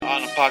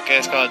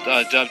podcast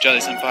called Dub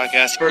Jellison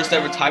Podcast. First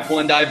ever type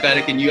 1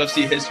 diabetic in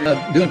UFC history.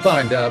 Doing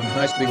fine, Dub.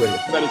 Nice to be with you.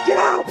 Get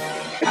out!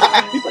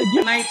 He's like,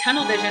 yeah. My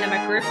tunnel vision and my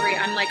periphery,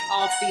 I'm like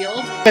off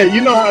field. Hey,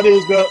 you know how it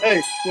is, though.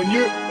 Hey, when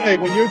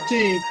your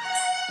team.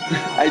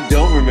 I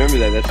don't remember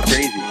that. That's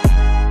crazy.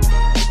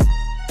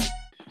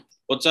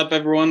 What's up,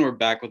 everyone? We're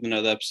back with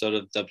another episode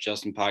of the Dub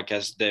Jellison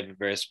Podcast. Today, we have a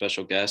very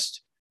special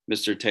guest,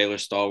 Mr. Taylor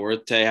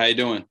Stallworth. Tay, how you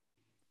doing?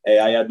 Hey,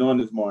 how y'all doing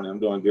this morning? I'm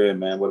doing good,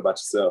 man. What about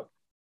yourself?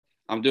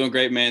 I'm doing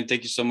great, man.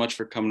 Thank you so much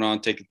for coming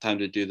on, taking time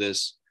to do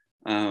this.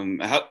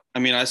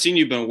 I've seen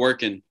you've been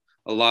working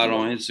a lot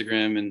on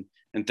Instagram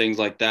and things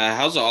like that.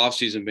 How's the off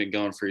season been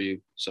going for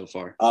you so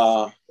far?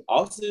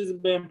 Off season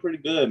been pretty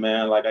good,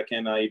 man. Like, I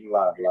cannot even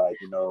lie. Like,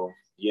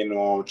 getting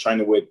on,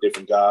 training with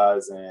different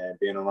guys and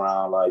being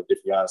around like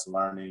different guys and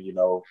learning.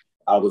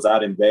 I was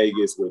out in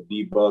Vegas with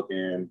D-Buck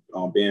and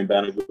Ben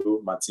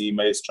Banagoo, my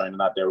teammates,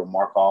 training out there with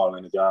Mark Hall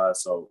and the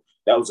guys. So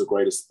that was a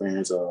great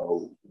experience, a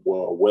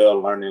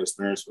well-learning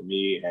experience for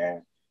me.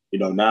 And,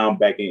 now I'm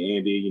back in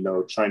Indy,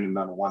 training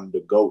under one of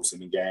the GOATs in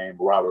the game,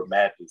 Robert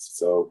Mathis.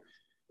 So,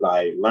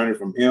 like, learning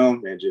from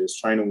him and just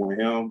training with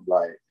him,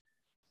 like,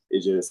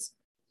 it's just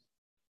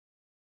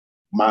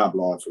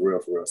mind-blowing for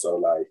real. So,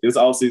 like, this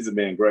offseason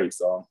been great.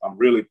 So I'm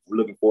really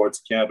looking forward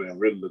to camp and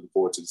really looking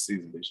forward to the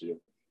season this year.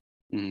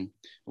 Mm-hmm.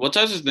 What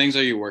types of things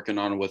are you working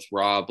on with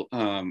Rob?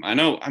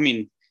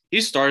 He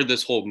started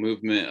this whole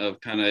movement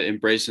of kind of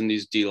embracing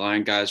these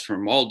D-line guys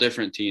from all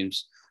different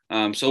teams.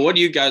 So what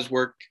do you guys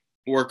work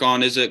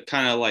on? Is it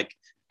kind of like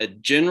a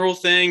general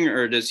thing,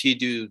 or does he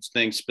do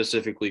things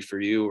specifically for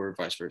you, or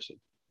vice versa?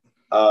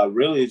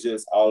 Really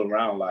just all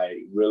around, like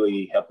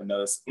really helping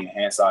us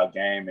enhance our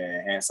game and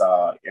enhance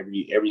our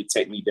every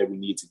technique that we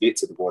need to get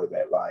to the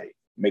quarterback. Like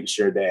making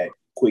sure that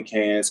quick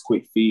hands,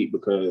 quick feet,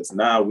 because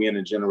now we're in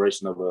a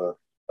generation of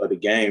the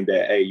game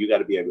that, hey, you got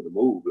to be able to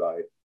move.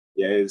 Like,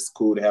 yeah, it's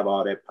cool to have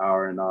all that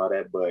power and all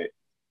that, but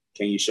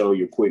can you show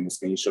your quickness?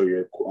 Can you show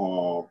your,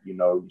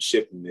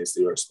 shiftingness,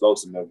 your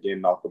explosiveness,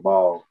 getting off the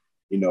ball,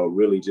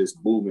 really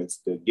just movements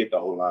to get the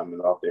whole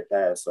lineman off their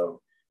pass.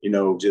 So,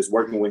 just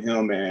working with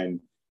him and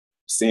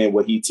seeing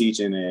what he's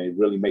teaching, and it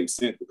really makes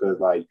sense because,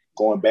 like,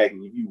 going back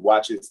and if you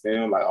watch his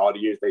film, like all the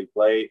years they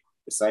played,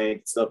 the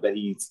same stuff that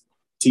he's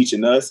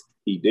teaching us,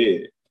 he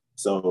did.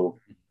 So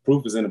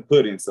proof is in the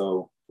pudding.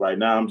 So right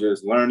now I'm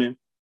just learning,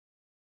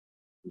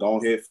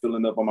 going ahead,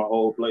 filling up on my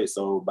whole plate.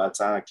 So by the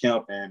time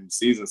camp and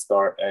season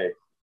start, hey,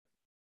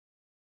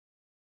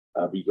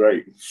 I'll be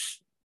great.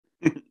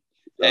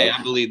 Hey,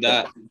 I believe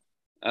that.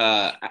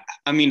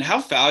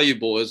 How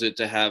valuable is it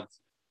to have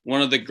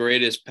one of the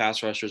greatest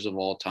pass rushers of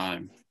all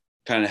time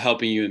kind of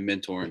helping you and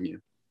mentoring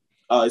you?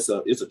 It's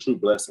a true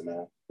blessing,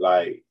 man.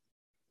 Like,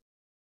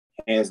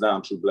 hands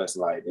down, true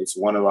blessing. Like, it's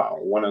one of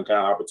a kind of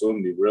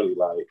opportunity, really.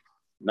 Like,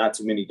 not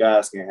too many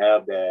guys can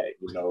have that,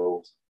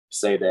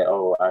 say that,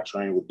 oh, I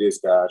train with this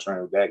guy, I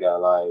train with that guy.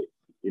 Like,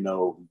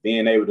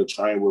 being able to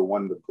train with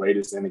one of the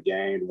greatest in the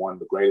game, one of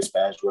the greatest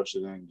pass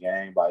rushers in the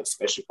game, like,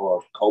 especially for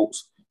a coach,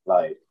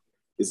 like,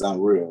 it's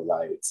unreal.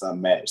 Like, it's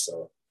unmatched.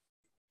 So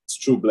it's a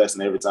true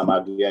blessing every time I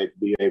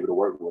be able to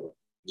work with him.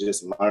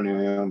 Just learning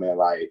him and,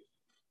 like,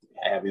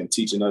 have him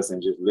teaching us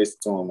and just listen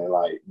to him and,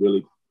 like,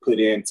 really put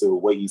into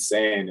what he's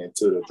saying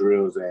into the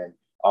drills and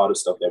all the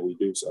stuff that we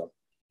do. So.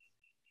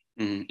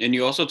 Mm-hmm. And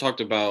you also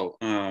talked about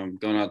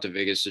going out to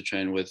Vegas to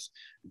train with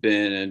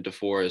Ben and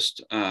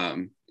DeForest.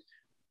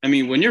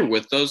 When you're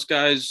with those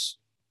guys,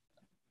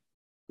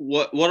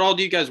 what all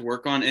do you guys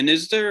work on? And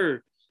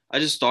I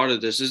just thought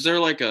of this, is there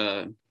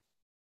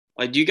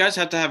do you guys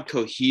have to have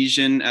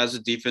cohesion as a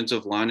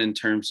defensive line in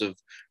terms of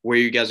where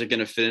you guys are going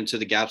to fit into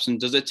the gaps? And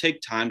does it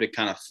take time to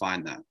kind of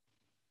find that?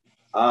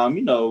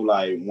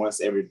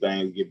 Once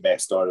everything get back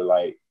started,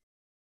 like,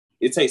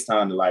 it takes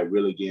time to, like,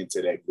 really get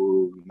into that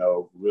groove,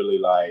 really,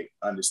 like,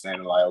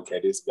 understanding, like, okay,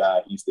 this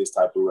guy, he's this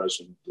type of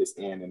rusher, this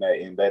in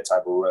that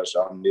type of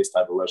rusher, I'm this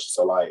type of rusher.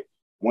 So, like,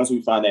 once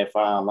we find that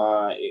fine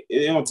line,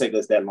 it don't take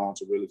us that long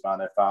to really find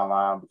that fine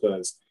line,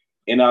 because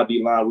in our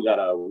D-line, we got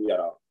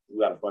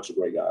a bunch of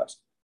great guys.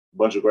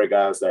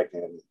 That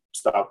can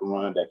stop the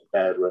run, that can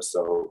pass rush.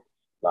 So,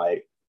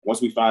 like, once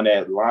we find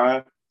that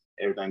line,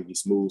 everything be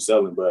smooth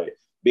sailing. But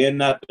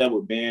being out there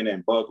with Ben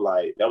and Buck,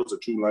 like, that was a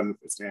true learning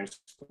experience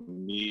for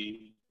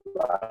me.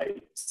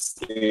 Like,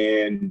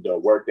 seeing the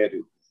work that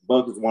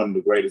Buck is one of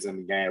the greatest in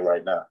the game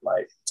right now,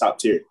 like, top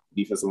tier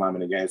defensive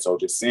lineman in the game. So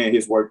just seeing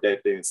his work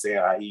that day and seeing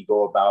how he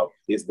go about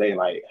his day,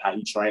 like how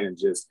he train, and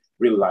just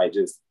really, like,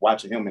 just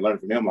watching him and learning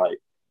from him, like,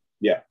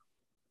 yeah.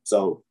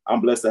 So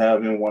I'm blessed to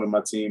have him, one of my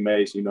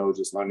teammates,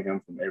 just learning him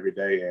from every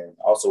day. And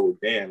also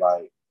with Ben,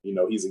 like,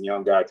 he's a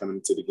young guy coming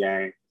into the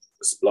game,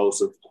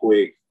 explosive,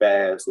 quick,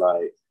 fast.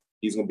 Like,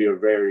 he's going to be a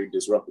very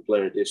disruptive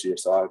player this year.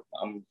 So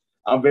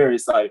I'm very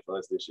excited for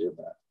us this year,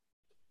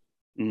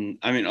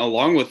 man.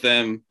 Along with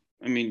them,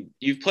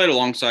 you've played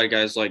alongside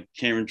guys like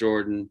Cameron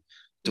Jordan,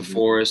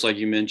 DeForest, like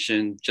you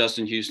mentioned,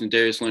 Justin Houston,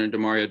 Darius Leonard,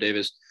 Demario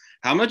Davis.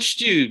 How much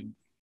do you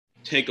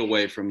take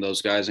away from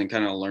those guys and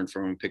kind of learn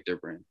from them and pick their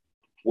brain?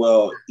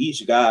 Well,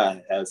 each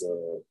guy has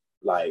a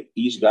like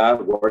each guy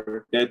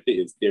work ethic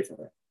is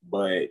different.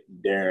 But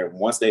they're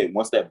once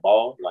that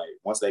ball, like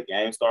once that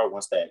game start,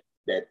 once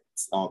that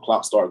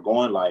clock start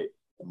going, like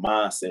the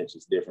mindset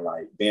is different.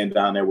 Like being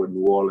down there with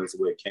New Orleans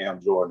with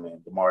Cam Jordan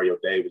and Demario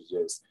Davis,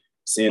 just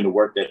seeing the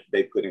work that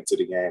they put into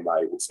the game,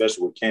 like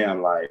especially with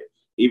Cam, like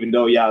even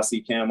though y'all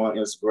see Cam on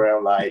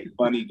Instagram, like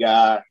funny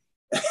guy,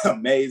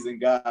 amazing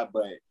guy,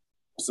 but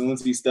as soon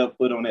as he stepped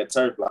foot on that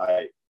turf,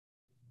 like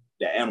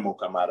the animal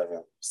come out of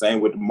him.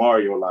 Same with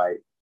Mario,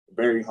 like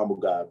very humble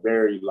guy,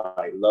 very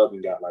like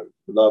loving guy, like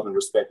love and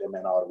respect that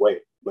man all the way.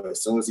 But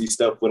as soon as he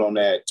stepped foot on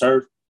that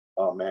turf,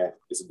 oh man,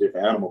 it's a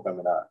different animal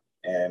coming out.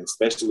 And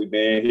especially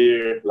being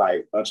here,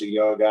 like a bunch of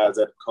young guys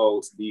at the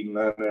Colts, D.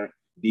 Leonard,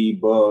 D.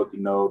 Bug, you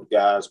know, the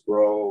guys,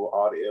 bro,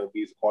 all the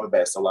LBs,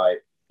 cornerbacks. So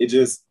like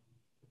it's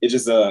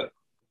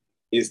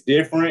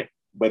different,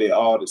 but it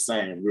all the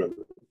same, really.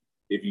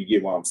 If you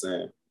get what I'm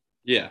saying.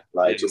 Yeah.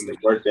 Like just the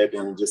work ethic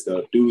and just the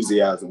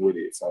enthusiasm with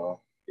it.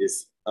 So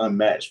it's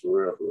unmatched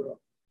for real, for real.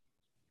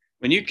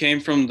 When you came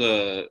from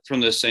the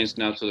Saints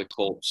now to the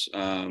Colts,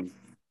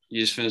 you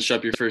just finished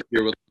up your first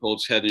year with the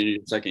Colts, heading into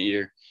your second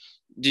year.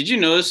 Did you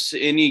notice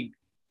any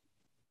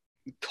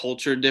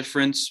culture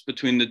difference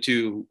between the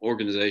two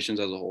organizations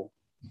as a whole?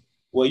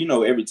 Well, you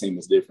know, every team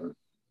is different.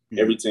 Mm-hmm.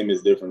 Every team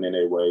is different in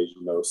their ways.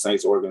 You know,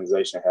 Saints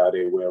organization, how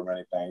they will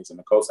running things, and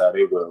the Colts, how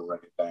they will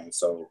running things.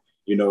 So,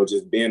 you know,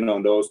 just being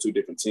on those two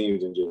different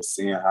teams and just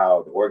seeing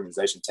how the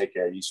organization take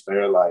care of each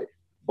player, like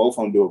both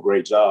of them do a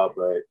great job,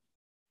 but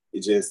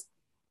it just,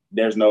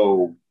 there's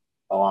no,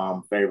 oh,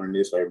 I'm favoring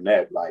this, favoring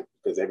that, like,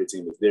 because every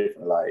team is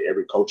different. Like,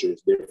 every culture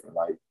is different.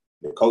 Like,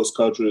 the Colts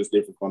culture is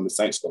different from the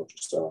Saints culture.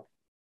 So,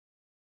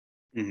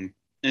 mm-hmm.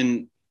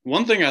 And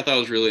one thing I thought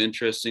was really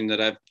interesting that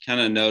I've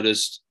kind of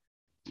noticed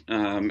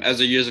as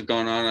the years have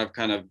gone on, I've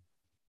kind of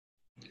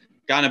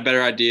gotten a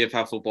better idea of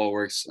how football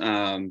works.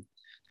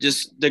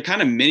 Just the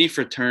kind of mini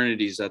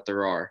fraternities that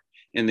there are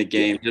in the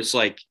game, just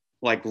like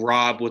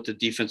Rob with the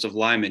defensive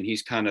lineman,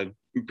 he's kind of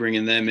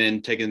bringing them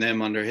in, taking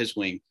them under his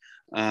wing.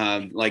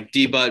 Like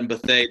D-Butt and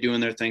Bethea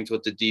doing their things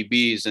with the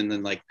DBs, and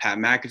then like Pat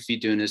McAfee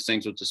doing his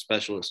things with the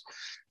specialists.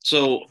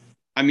 So,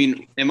 I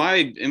mean, am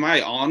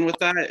I on with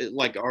that?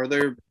 Like, are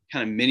there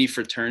kind of mini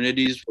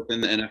fraternities within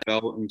the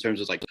NFL in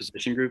terms of like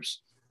position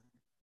groups?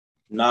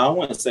 No, I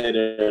wouldn't say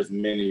there's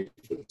many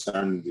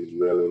fraternities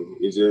really.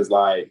 It's just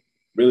like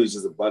really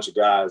just a bunch of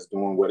guys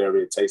doing whatever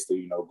it takes to,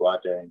 you know, go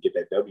out there and get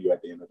that W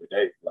at the end of the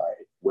day.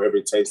 Like wherever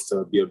it takes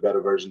to be a better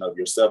version of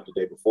yourself the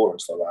day before.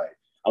 So like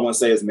I wouldn't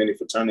say as many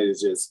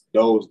fraternities, just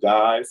those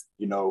guys,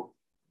 you know,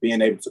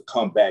 being able to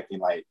come back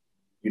and like,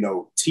 you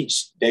know,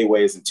 teach their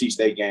ways and teach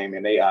their game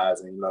in their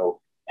eyes, and, you know,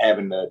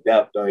 having to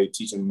adapt a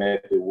teaching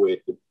method with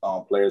the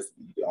players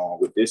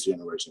with this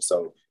generation.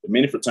 So the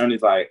many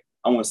fraternities, like,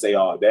 I wouldn't say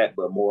all that,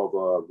 but more of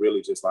a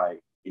really just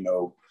like, you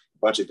know, a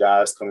bunch of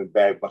guys coming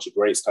back, a bunch of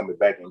greats coming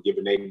back and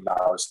giving their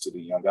knowledge to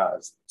the young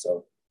guys.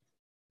 So,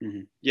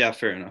 yeah,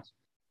 fair enough.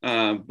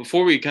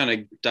 Before we kind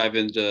of dive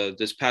into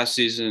this past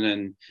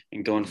season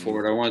and going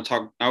forward, I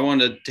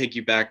want to take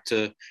you back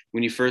to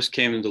when you first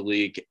came into the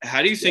league.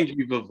 How do you think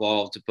you've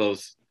evolved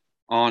both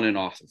on and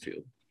off the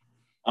field?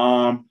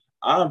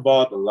 I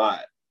evolved a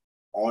lot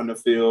on the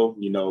field.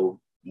 You know,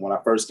 when I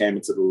first came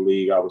into the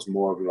league, I was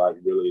more of like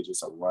really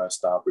just a run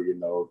stopper, you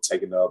know,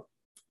 taking up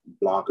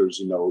blockers,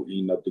 you know,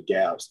 eating up the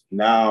gaps.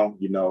 Now,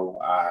 you know,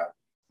 I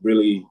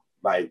really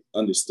like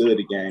understood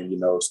the game, you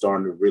know,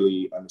 starting to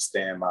really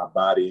understand my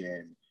body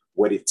and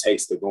what it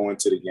takes to go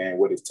into the game,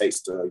 what it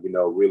takes to, you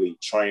know, really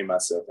train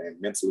myself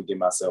and mentally get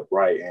myself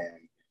right.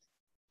 And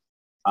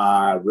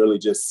I really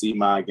just see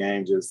my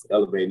game just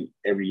elevating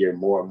every year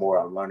more and more.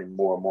 I'm learning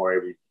more and more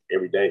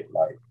every day.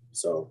 Like,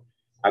 so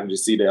I can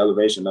just see the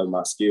elevation of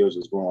my skills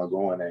just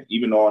going. And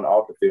even on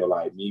off the field,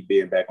 like me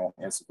being back on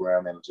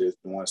Instagram and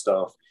just doing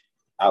stuff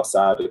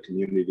outside the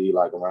community,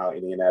 like around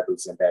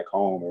Indianapolis and back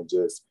home, and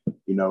just,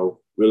 you know,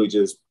 really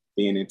just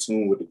being in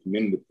tune with the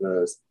community,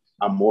 because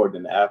I'm more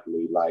than an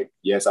athlete. Like,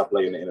 yes, I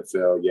play in the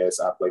NFL. Yes,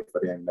 I play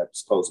for the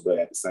Indianapolis Colts, but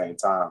at the same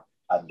time,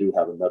 I do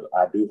have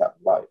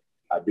life.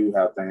 I do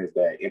have things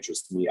that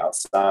interest me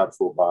outside of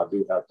football. I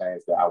do have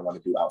things that I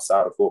want to do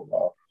outside of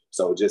football.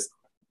 So just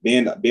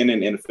being in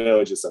the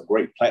NFL is just a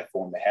great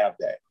platform to have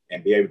that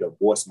and be able to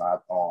voice my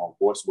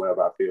voice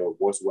whatever I feel,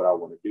 voice what I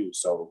want to do.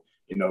 So,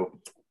 you know,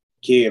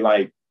 kid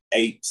like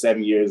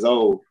 8-7 years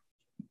old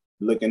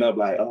looking up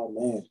like, oh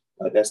man,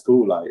 like that's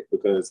cool, like,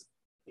 because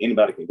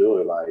anybody can do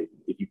it. Like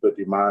if you put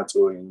your mind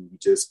to it and you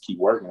just keep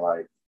working,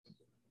 like,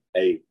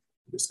 hey,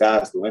 the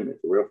sky's the limit,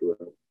 for real.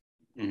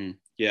 Mm-hmm.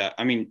 Yeah,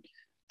 I mean,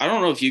 I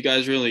don't know if you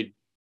guys really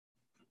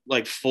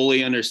like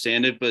fully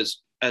understand it, but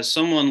as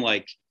someone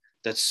like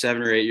that's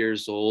 7 or 8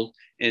 years old,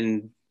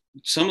 and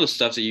some of the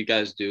stuff that you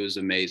guys do is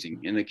amazing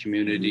in the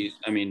community.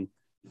 Mm-hmm. I mean,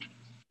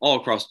 all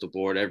across the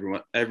board,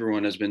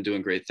 everyone has been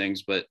doing great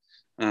things, but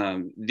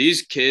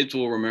these kids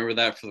will remember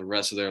that for the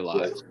rest of their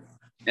lives.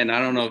 Yeah. And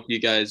I don't know if you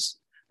guys,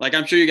 like,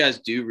 I'm sure you guys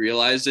do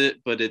realize it,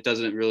 but it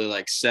doesn't really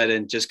like set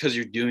in just because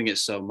you're doing it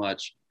so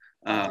much.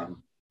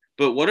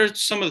 But what are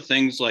some of the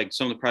things, like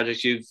some of the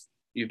projects you've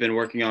you've been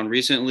working on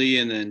recently,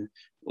 and then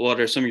what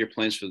are some of your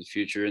plans for the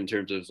future in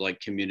terms of like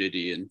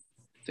community and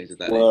things of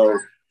that nature? Well,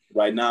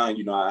 right now,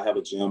 I have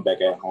a gym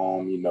back at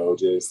home,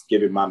 just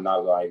giving my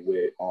knowledge like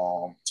with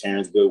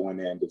Terrence Goodwin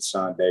and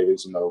Deshaun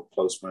Davis,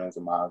 close friends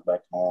of mine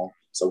back home.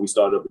 So we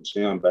started up a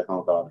gym back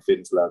home called the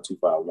Fitness Lab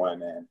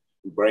 251, and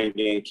we bring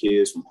in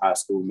kids from high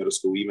school, middle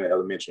school, even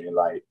elementary, and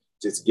like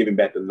just giving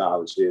back the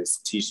knowledge,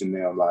 just teaching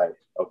them like,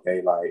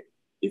 okay, like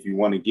if you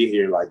want to get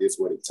here, like this is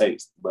what it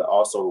takes, but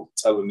also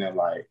telling them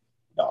like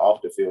the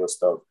off the field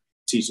stuff,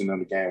 teaching them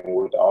the game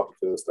with the off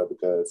the field stuff,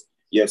 because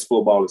yes,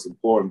 football is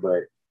important,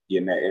 but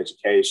getting that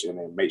education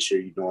and make sure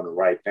you're doing the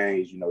right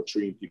things,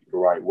 treating people the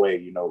right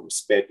way,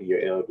 respecting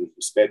your elders,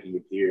 respecting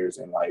your peers,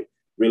 and like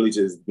really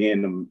just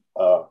being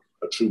a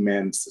true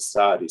man in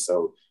society.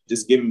 So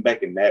just giving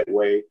back in that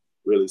way,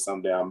 really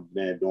something I'm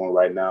been doing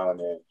right now. And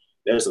then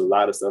there's a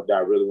lot of stuff that I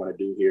really want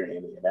to do here in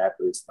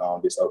Indianapolis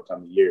this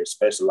upcoming year,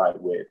 especially like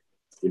with,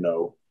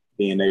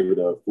 being able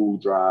to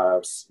food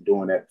drives,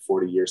 doing that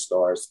before the year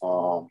starts,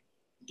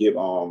 give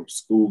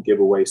school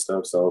giveaway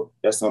stuff. So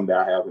that's something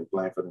that I have in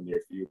plan for the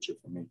near future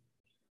for me.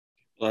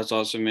 Well, that's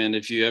awesome, man.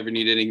 If you ever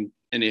need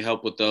any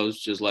help with those,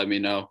 just let me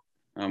know.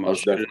 I'll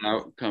shoot it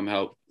out, come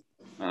help,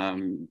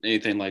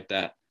 anything like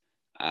that.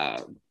 I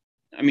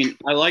mean,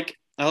 I like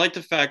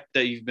the fact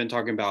that you've been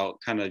talking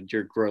about kind of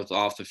your growth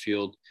off the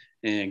field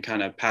and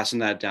kind of passing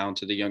that down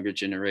to the younger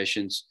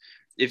generations.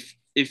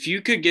 If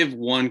you could give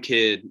one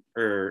kid,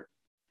 or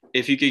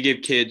if you could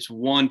give kids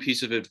one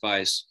piece of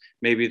advice,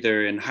 maybe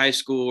they're in high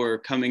school or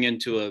coming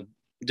into a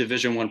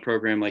Division I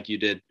program like you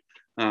did,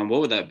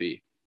 what would that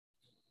be?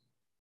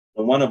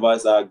 The one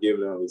advice I'd give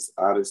them is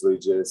honestly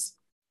just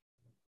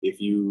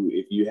if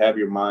you have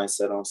your mind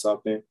set on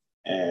something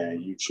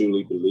and you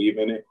truly believe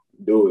in it,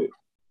 do it.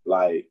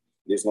 Like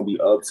there's gonna be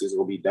ups, there's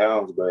gonna be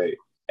downs, but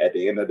at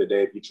the end of the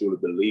day, if you truly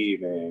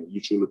believe and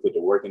you truly put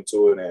the work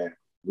into it and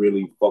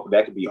really focus,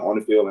 that could be on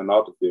the field and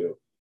off the field,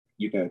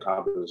 you can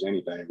accomplish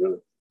anything, really.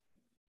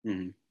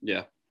 Mm-hmm.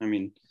 Yeah, I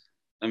mean,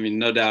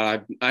 no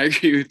doubt, I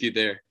agree with you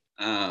there.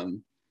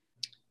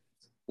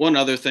 One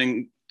other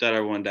thing that I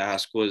wanted to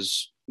ask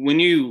was when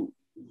you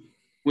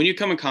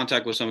come in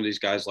contact with some of these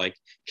guys, like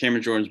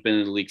Cameron Jordan's been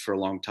in the league for a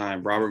long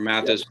time, Robert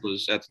Mathis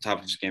was at the top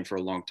of his game for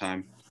a long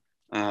time.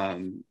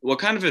 What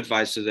kind of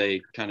advice do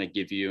they kind of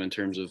give you in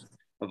terms of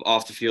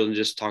off the field and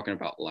just talking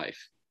about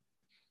life?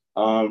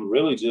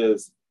 Really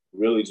just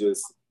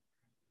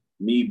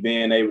me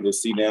being able to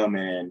see them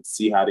and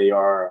see how they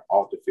are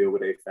off the field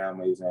with their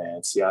families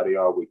and see how they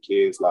are with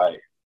kids,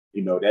 like,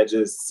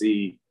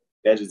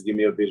 that just give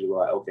me a visual,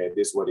 like, okay,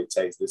 this is what it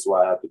takes. This is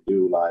what I have to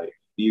do. Like,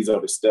 these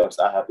are the steps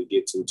I have to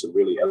get to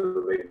really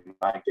elevate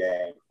my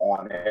game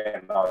on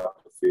and off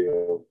the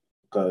field,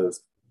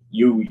 because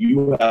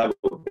you have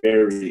a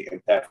very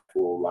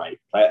impactful,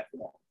 like,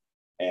 platform,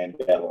 and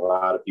that a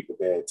lot of people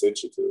pay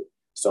attention to.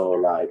 So,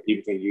 like,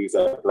 people can use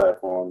that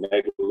platform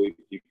negatively,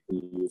 people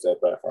can use that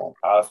platform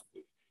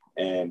positively.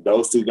 And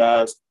those two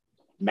guys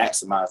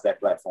maximize that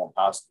platform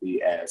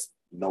positively as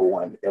no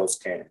one else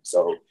can.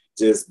 So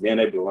just being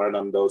able to learn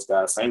on those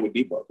guys, same with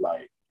D-Buck,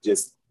 like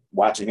just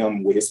watching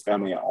him with his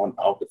family on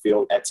off the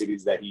field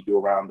activities that he do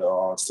around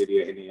the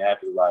city of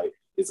Indianapolis, like,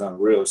 it's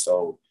unreal.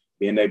 So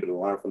being able to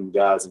learn from the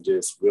guys and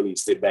just really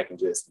sit back and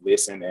just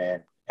listen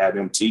and have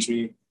them teach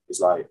me,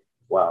 it's like,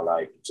 wow,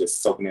 like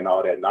just soaking in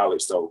all that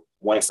knowledge. So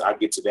once I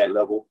get to that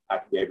level, I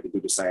can be able to do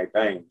the same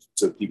thing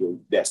to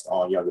people that's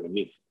younger than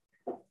me.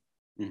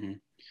 Mm-hmm.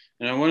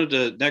 And I want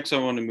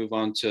to move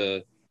on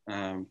to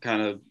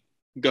kind of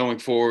going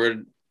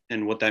forward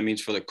and what that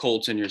means for the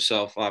Colts and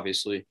yourself,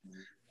 obviously.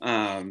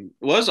 What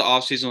does the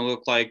offseason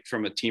look like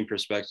from a team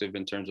perspective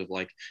in terms of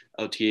like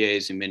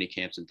OTAs and mini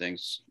camps and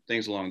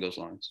things along those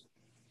lines?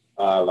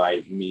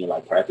 Like me,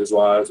 like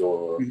practice-wise,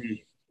 or? Mm-hmm.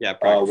 Yeah,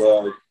 practice.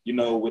 Well,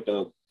 with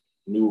the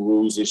new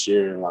rules this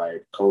year and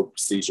like code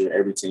procedure,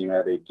 every team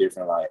had a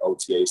different like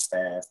OTA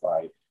stance.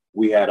 Like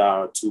we had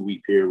our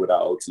 2-week period with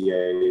our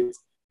OTAs.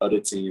 Other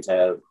teams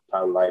have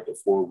probably like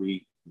a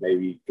 4-week,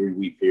 maybe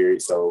 3-week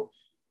period. So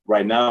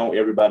right now,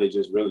 everybody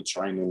just really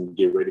training,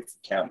 get ready for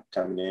camp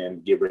coming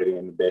in, get ready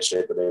in the best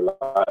shape of their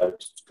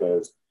lives,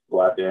 because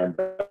go out there and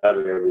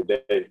battle every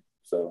day.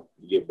 So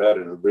you get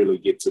better and really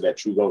get to that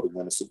true goal to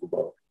win the Super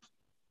Bowl.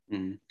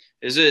 Mm-hmm.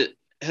 Has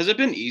it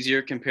been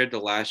easier compared to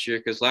last year?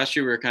 Because last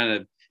year we were kind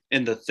of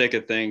in the thick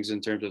of things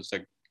in terms of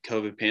like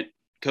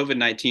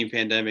COVID-19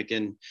 pandemic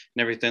and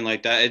everything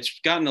like that. It's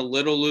gotten a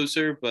little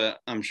looser, but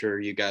I'm sure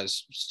you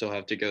guys still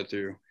have to go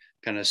through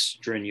kind of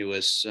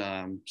strenuous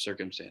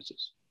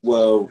circumstances.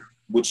 Well,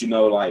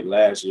 like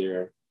last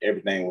year,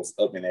 everything was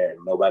up in the air.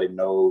 Nobody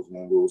knows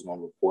when we was going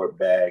to report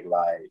back.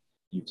 Like,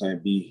 you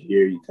couldn't be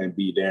here, you couldn't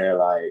be there.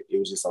 Like, it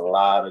was just a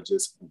lot of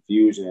just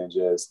confusion and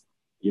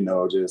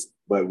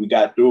but we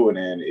got through it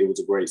and it was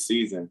a great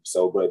season.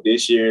 So, but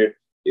this year,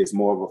 it's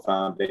more of a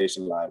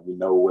foundation. Like, we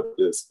know what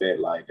to expect.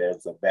 Like,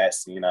 there's a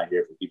vaccine out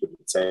here for people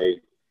to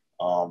take.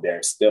 There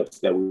are steps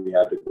that we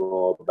have to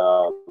go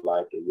about,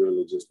 like, to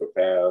really just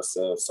prepare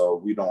ourselves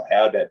so we don't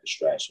have that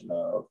distraction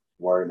of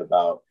worrying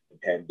about the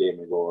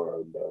pandemic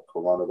or the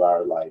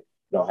coronavirus. Like,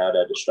 don't have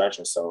that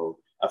distraction. So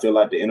I feel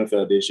like the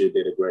NFL this year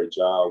did a great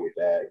job with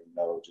that,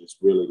 just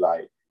really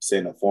like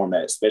setting a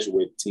format, especially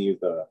with teams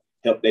to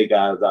help their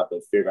guys out to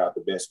figure out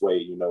the best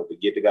way, to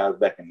get the guys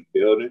back in the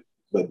building,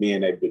 but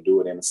being able to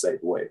do it in a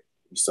safe way.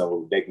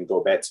 So they can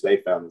go back to their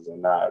families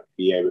and not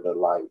be able to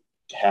like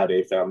have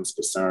their families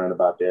concerned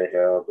about their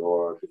health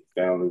or the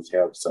family's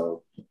health.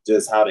 So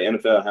just how the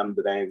NFL handled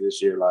the things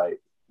this year,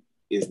 like,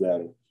 is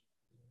better.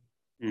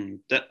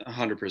 That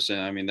 100%.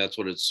 I mean, that's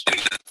what it's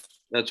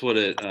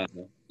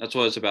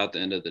about at the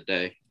end of the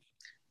day.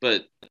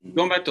 But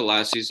going back to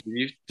last season, do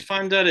you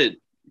find that it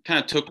kind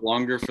of took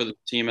longer for the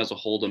team as a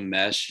whole to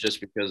mesh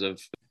just because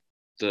of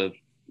the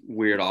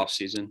weird off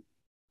season?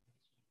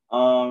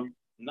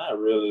 Not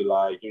really.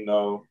 Like,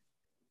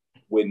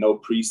 with no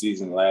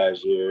preseason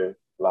last year,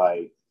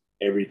 like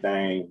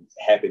everything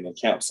happened in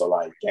camp. So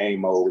like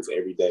game mode was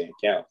every day in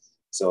camp.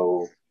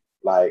 So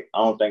like,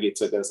 I don't think it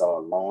took us a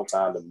long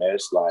time to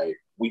mesh. Like,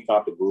 we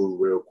found the groove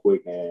real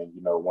quick. And,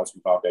 once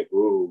we found that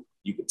groove,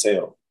 you could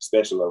tell,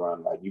 especially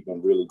around, like, you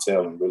can really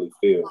tell and really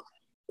feel.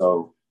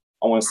 So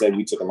I want to say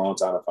we took a long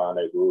time to find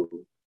that groove.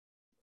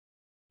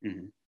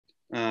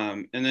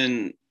 Mm-hmm. And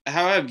then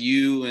how have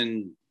you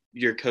and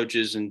your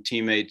coaches and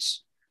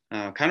teammates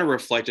kind of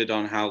reflected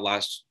on how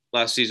last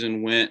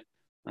season went,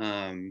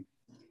 and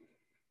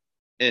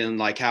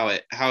like how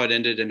it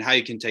ended and how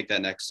you can take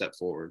that next step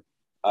forward?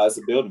 It's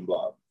a building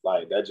block.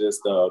 Like, that's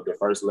just the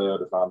first layer of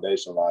the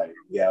foundation. Like,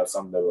 we have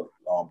something to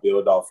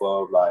build off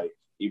of. Like,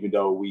 even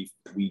though we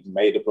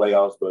made the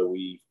playoffs, but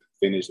we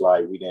finished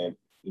like we didn't,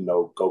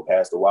 go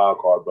past the wild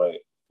card.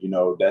 But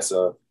that's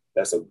a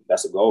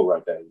goal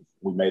right there.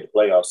 We made the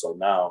playoffs, so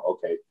now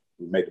okay,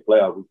 we made the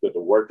playoffs. We put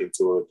the work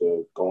into it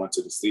to go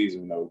into the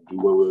season. Do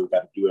what we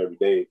got to do every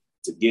day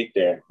to get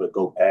there, but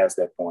go past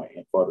that point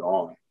and further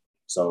on.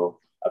 So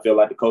I feel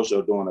like the coach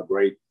are doing a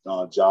great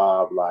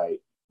job,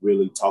 like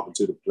really talking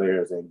to the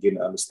players and getting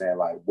to understand,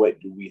 like, what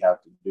do we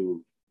have to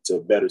do to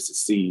better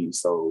succeed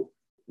so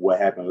what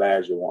happened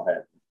last year won't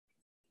happen.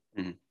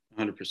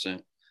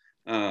 100%.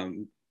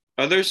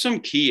 Are there some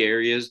key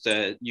areas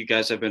that you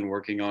guys have been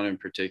working on in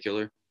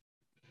particular?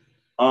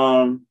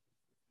 I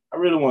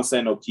really won't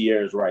say no key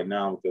areas right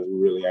now because we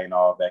really ain't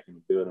all back in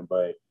the building,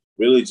 but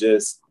really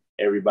just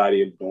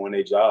everybody doing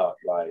their job,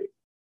 like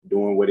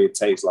doing what it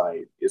takes.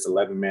 Like, it's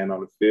 11 men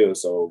on the field,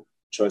 so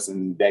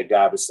trusting that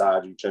guy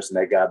beside you, trusting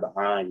that guy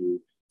behind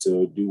you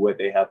to do what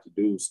they have to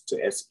do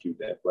to execute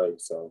that play.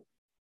 So,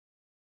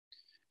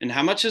 and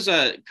how much is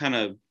that kind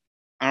of,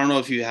 I don't know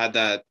if you had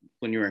that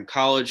when you were in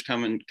college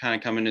coming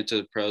into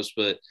the pros,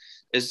 but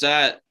is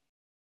that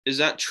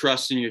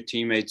trust in your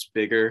teammates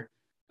bigger,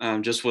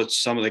 just with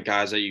some of the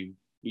guys that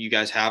you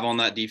guys have on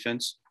that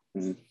defense?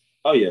 Mm-hmm.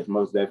 Oh yes,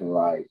 most definitely.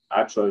 Like,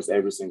 I trust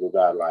every single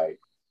guy. Like,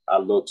 I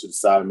look to the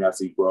side of me, I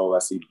see Grove, I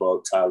see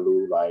Buck, Ty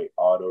Lue, like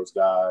all those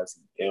guys,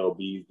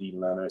 LB, D.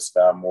 Leonard,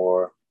 Scott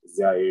Moore,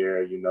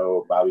 Zaire,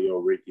 Bobby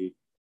O'Ricky.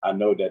 I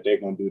know that they're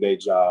going to do their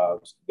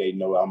jobs. They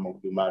know I'm going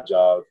to do my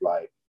job.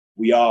 Like,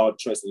 we all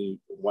trust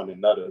one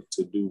another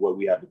to do what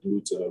we have to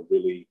do to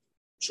really,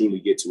 truly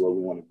get to where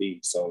we want to be.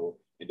 So,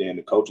 and then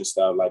the coaching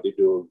staff, like, they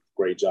do a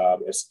great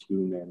job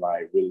executing and,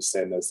 like, really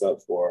setting us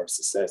up for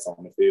success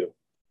on the field.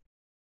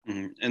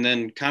 Mm-hmm. And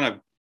then kind of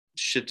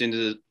shift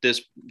into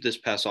this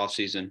past off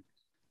season,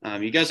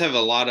 you guys have a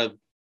lot of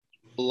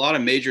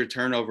major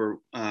turnover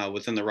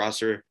within the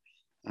roster,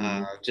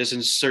 just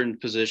in certain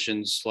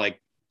positions.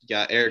 Like,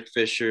 Eric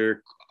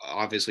Fisher,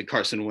 obviously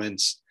Carson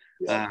Wentz,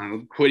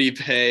 Kwity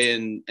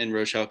Paye and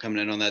Rochelle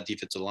coming in on that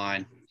defensive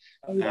line.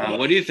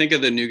 What do you think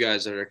of the new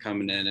guys that are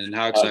coming in, and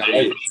how excited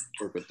are you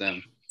to work with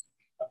them?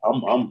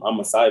 I'm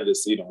excited to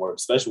see them work,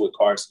 especially with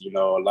Carson. A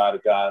lot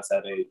of guys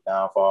had a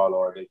downfall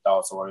or their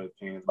thoughts or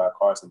opinions about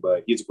Carson,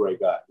 but he's a great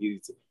guy.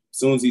 As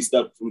soon as he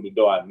stepped through the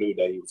door, I knew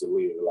that he was a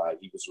leader.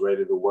 Like, he was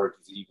ready to work,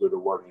 he's eager to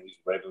work, and he's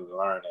ready to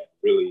learn and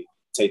really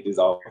take this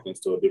offense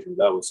to a different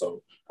level.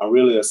 So I'm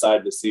really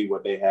excited to see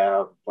what they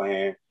have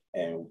planned.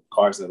 And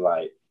Carson,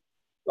 like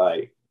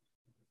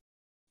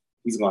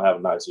he's gonna have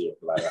a nice year.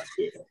 Like, I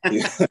feel.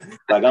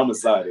 Like, I'm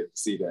excited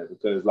to see that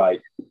because,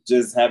 like,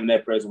 just having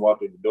that person walk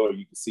through the door,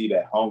 you can see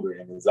that hunger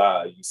in his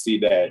eyes. You see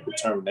that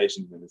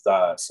determination in his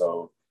eyes.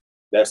 So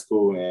that's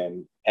cool.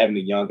 And having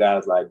the young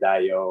guys like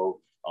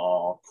Dio,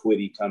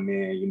 Kwity come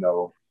in,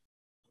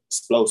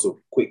 explosive,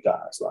 quick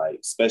guys, like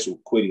special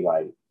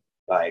Kwity,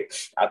 like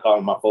I call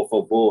him my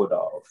 4-4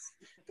 bulldog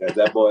because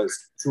that boy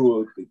is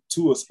too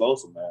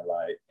explosive, man.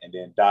 Like, and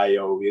then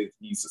Dio,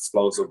 he's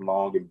explosive,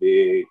 long and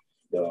big.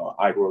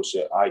 Ike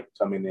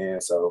coming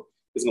in, so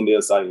it's gonna be an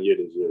exciting year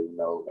this year.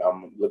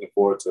 I'm looking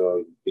forward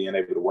to being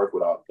able to work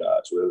with all the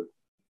guys. Really.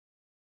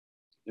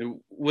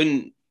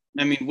 When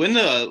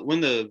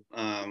the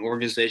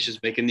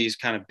organization's making these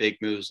kind of big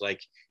moves,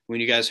 like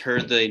when you guys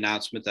heard the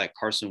announcement that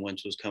Carson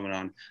Wentz was coming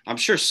on, I'm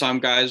sure some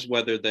guys,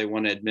 whether they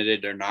want to admit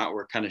it or not,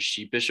 were kind of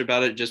sheepish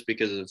about it just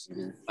because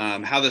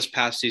of how this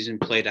past season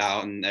played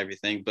out and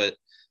everything. But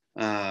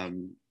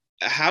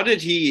how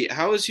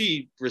was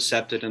he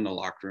receptive in the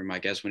locker room, I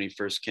guess, when he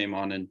first came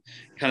on and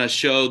kind of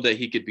showed that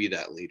he could be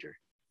that leader?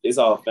 it's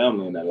all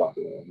family in that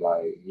locker room.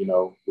 Like, you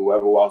know,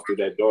 whoever walks through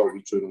that door,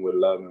 we treat them with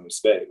love and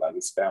respect. Like,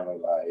 it's family.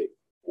 Like,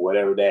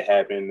 whatever that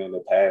happened in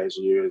the past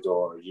years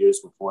or years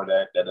before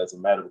that, that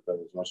doesn't matter,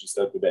 because once you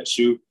step through that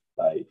shoe,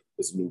 like,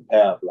 it's a new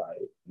path. Like,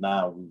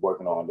 now we're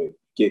working on to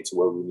get to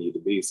where we need to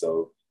be.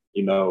 So,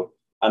 you know,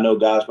 I know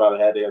guys probably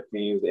had their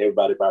opinions.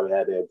 Everybody probably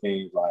had their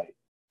opinions. Like,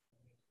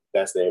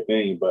 that's their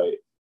opinion, but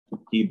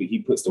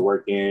he puts the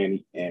work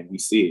in, and we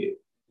see it.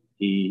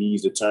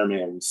 He's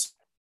determined, and we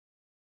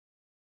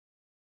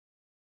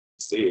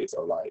see it.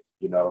 So, like,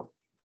 you know,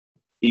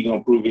 he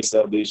gonna prove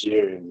himself this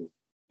year and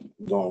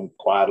gonna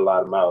quiet a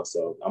lot of mouths.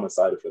 So I'm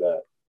excited for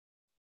that.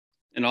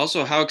 And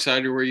also, how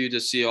excited were you to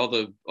see all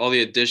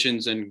the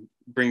additions and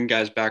bringing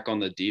guys back on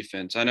the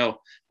defense? I don't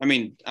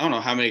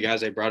know how many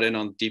guys they brought in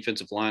on the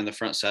defensive line, the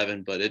front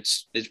seven, but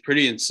it's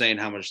pretty insane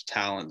how much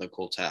talent the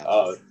Colts have.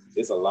 Oh,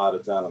 it's a lot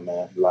of talent,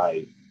 man.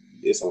 Like,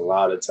 it's a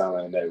lot of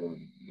talent in that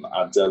room.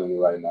 I'm telling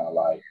you right now,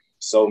 like,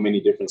 so many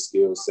different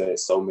skill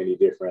sets, so many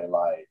different,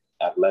 like,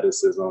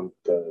 athleticism,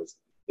 because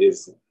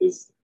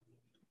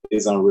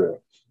it's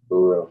unreal,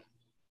 for real.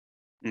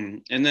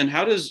 And then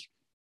how does,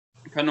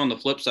 kind of on the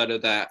flip side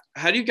of that,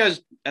 how do you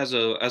guys as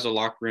a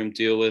locker room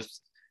deal with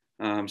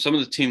some of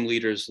the team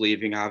leaders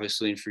leaving,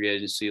 obviously in free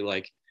agency,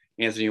 like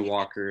Anthony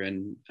Walker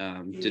and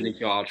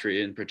Denico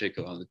Autry in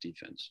particular on the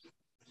defense?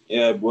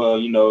 Yeah, well,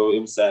 you know, it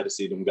was sad to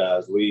see them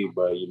guys leave,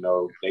 but, you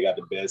know, they got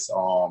the best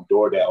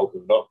door that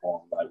opened up for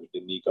them, like with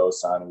Denico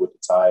signing with the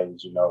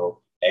Titans, you know,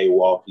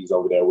 A-Walk, he's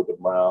over there with the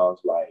Browns,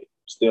 like,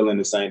 still in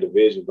the same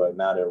division, but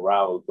now they're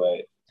rivals,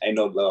 but ain't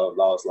no love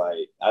lost.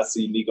 Like, I'll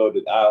see Nico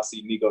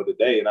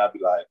today, and I'll be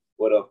like,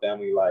 what up,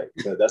 family? Like,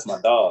 because that's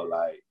my dog.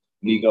 Like,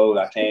 Nico,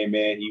 I came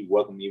in, he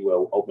welcomed me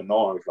with open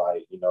arms,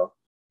 like, you know.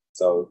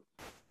 So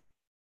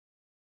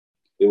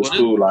it was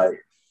cool.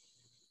 Like,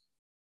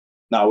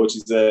 what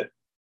you said?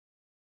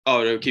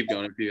 Oh, no, keep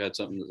going if you had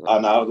something to say. Oh,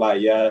 no, I was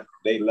like, yeah,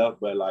 they left,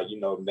 but, like, you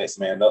know, next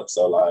man up.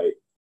 So, like,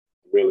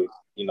 really,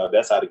 you know,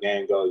 that's how the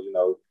game goes. You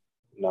know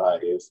how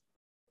it is.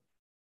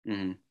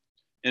 Mm-hmm.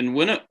 And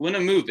when a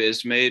move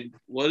is made,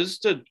 what is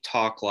the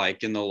talk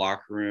like in the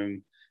locker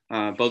room,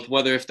 both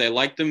whether if they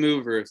like the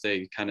move or if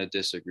they kind of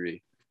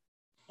disagree?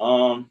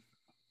 Every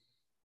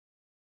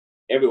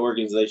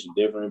organization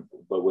different,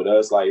 but with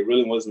us, like, it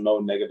really wasn't no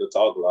negative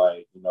talk.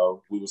 Like, you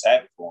know, we was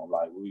happy for him.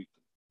 Like,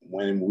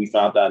 when we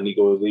found out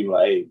Nico was leaving,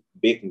 like, hey,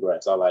 big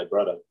congrats. I was like,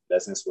 brother,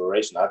 that's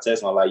inspiration. I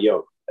text him, I'm like,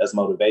 yo, that's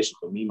motivation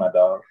for me, my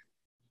dog.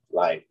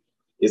 Like,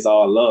 it's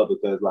all love,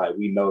 because, like,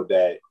 we know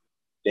that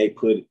they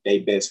put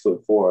their best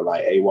foot forward,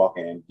 like A-Walk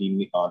and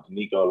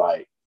Denico,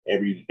 like,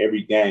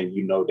 every game,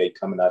 you know, they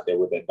coming out there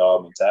with that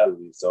dog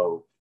mentality.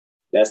 So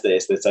that's the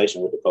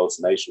expectation with the Colts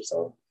Nation.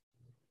 So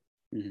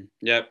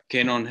yeah,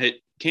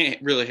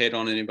 can't really hate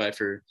on anybody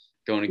for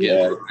going to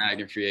get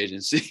bagged in free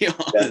agency.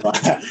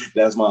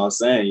 That's what I'm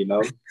saying, you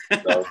know.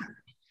 So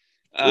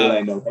really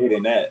ain't no hate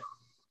in that.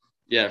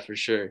 Yeah, for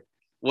sure.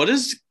 What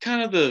is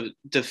kind of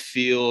the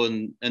feel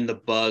and the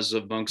buzz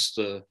amongst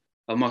the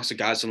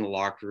guys in the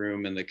locker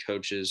room and the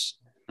coaches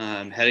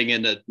heading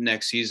into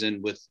next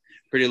season with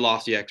pretty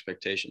lofty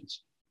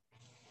expectations?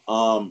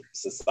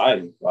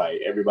 Society,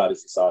 like,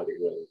 everybody's society,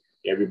 really.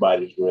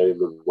 Everybody's ready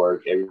to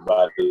work.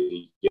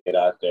 Everybody get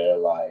out there.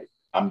 Like,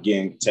 I'm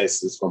getting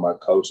texts from my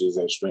coaches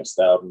and strength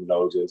staff, you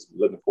know, just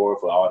looking forward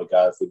for all the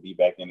guys to be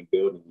back in the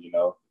building, you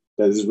know,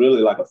 because it's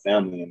really like a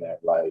family in that.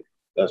 Like,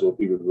 that's what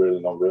people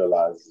really don't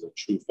realize is a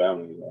true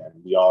family, man.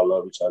 We all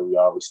love each other. We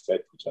all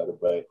respect each other.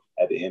 But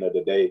at the end of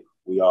the day,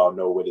 we all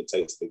know what it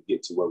takes to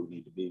get to where we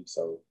need to be.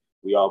 So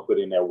we all put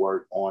in that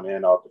work on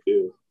and off the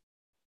field.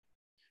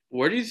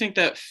 Where do you think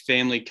that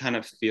family kind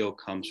of feel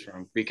comes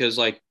from? Because,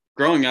 like,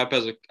 growing up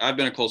I've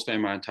been a Colts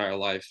fan my entire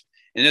life,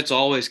 and it's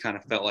always kind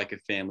of felt like a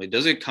family.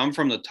 Does it come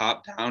from the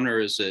top down, or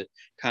is it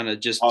kind of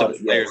just the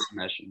players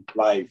meshing?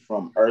 Like,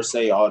 from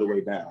Irsay all the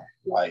way down.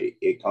 Like,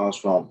 it comes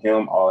from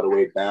him all the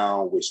way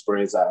down, which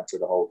spreads out to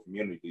the whole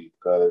community,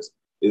 because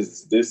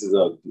this is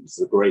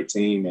a great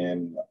team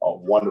and a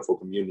wonderful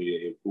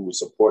community who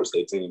supports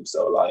their team.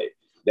 So, like,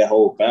 that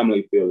whole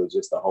family feel is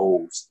just the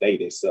whole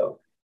state itself.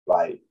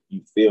 Like,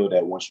 you feel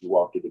that once you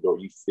walk through the door.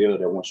 You feel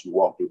that once you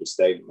walk through the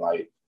stadium.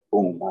 Like,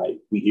 boom, like,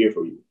 we here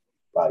for you.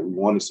 Like, we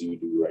want to see you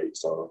do great.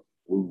 So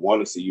we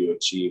want to see you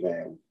achieve,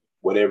 and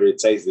whatever it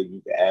takes that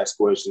you can ask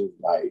questions,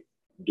 like,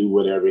 do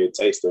whatever it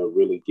takes to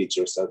really get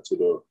yourself to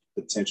the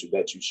potential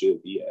that you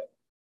should be at.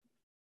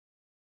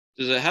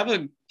 Does it have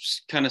a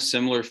kind of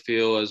similar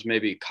feel as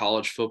maybe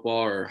college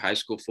football or high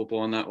school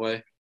football in that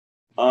way?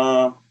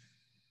 Not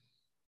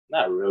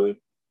really.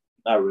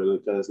 Not really,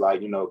 because,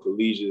 like, you know,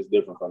 collegiate is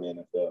different from the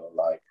NFL.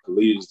 Like,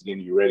 collegiate is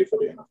getting you ready for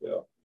the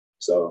NFL.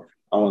 So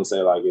I wouldn't say,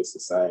 like, it's the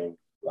same,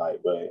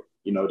 like, but,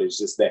 you know, there's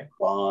just that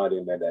bond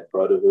and that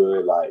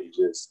brotherhood, like,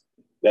 just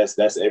that's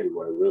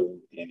everywhere,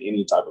 really, in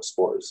any type of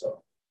sport.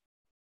 So.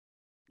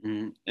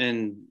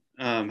 And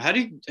how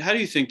do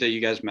you think that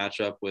you guys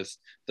match up with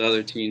the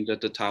other teams at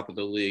the top of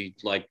the league,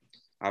 like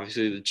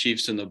obviously the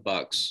Chiefs and the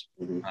Bucks,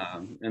 and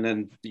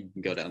then you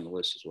can go down the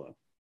list as well?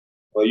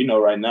 Well, you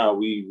know, right now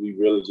we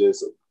really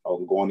just are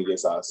going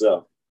against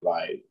ourselves.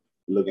 like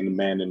looking the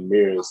man in the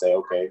mirror and say,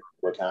 okay,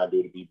 what can I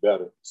do to be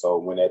better? So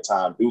when that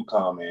time do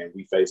come and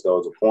we face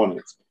those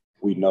opponents,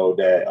 we know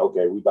that,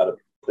 okay, we got to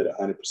put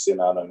 100%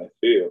 out on the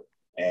field.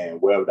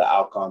 And wherever the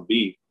outcome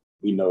be,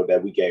 we know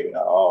that we gave it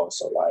our all.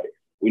 So, like,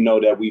 we know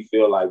that we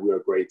feel like we're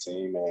a great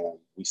team and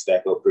we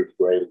stack up pretty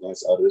great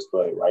against others.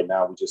 But right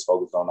now, we just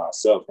focus on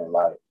ourselves and,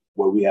 like,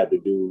 what we have to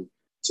do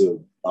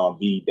to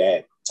be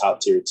that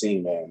top-tier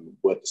team and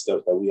what the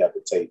steps that we have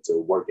to take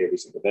to work every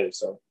single day.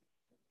 So,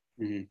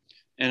 And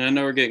I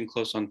know we're getting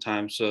close on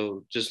time.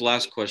 So just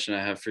last question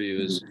I have for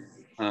you is,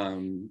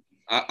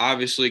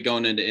 obviously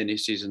going into any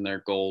season, their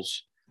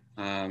goals.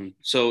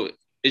 So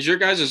is your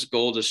guys'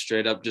 goal to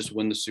straight up just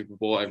win the Super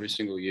Bowl every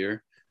single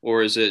year?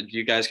 Or is it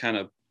you guys kind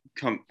of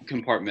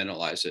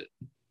compartmentalize it?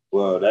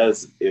 Well,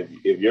 that's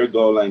if your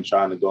goal ain't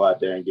trying to go out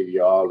there and give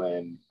your all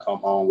and come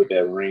home with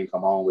that ring,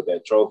 come home with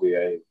that trophy,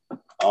 I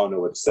don't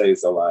know what to say.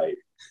 So, like,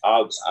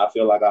 I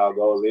feel like our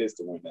goal is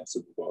to win that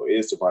Super Bowl,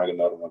 is to bring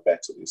another one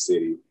back to the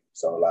city.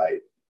 So,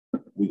 like,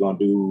 we're going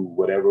to do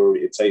whatever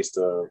it takes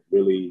to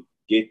really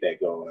get that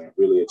goal and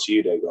really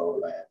achieve that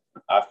goal.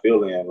 And I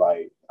feel in,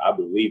 like, I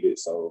believe it.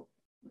 So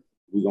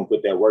we're going to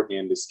put that work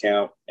in this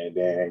camp. And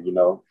then, you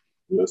know,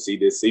 we'll see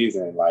this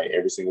season, like,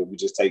 we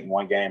just take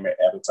one game at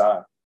a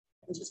time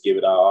and just give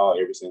it our all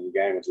every single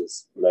game and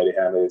just let it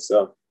handle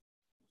itself.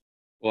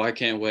 Well, I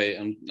can't wait.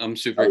 I'm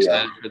super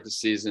excited for the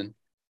season.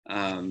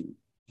 I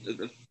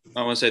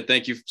want to say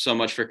thank you so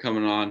much for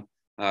coming on.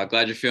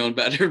 Glad you're feeling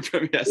better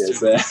from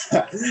yesterday.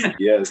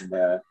 Yes,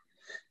 man.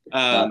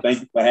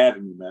 Thank you for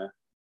having me, man.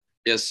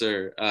 Yes,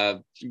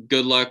 sir.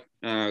 Good luck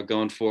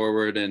going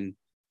forward and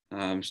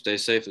stay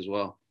safe as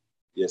well.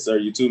 Yes, sir.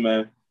 You too,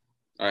 man.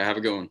 All right. Have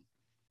a good one.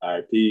 All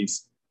right.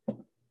 Peace.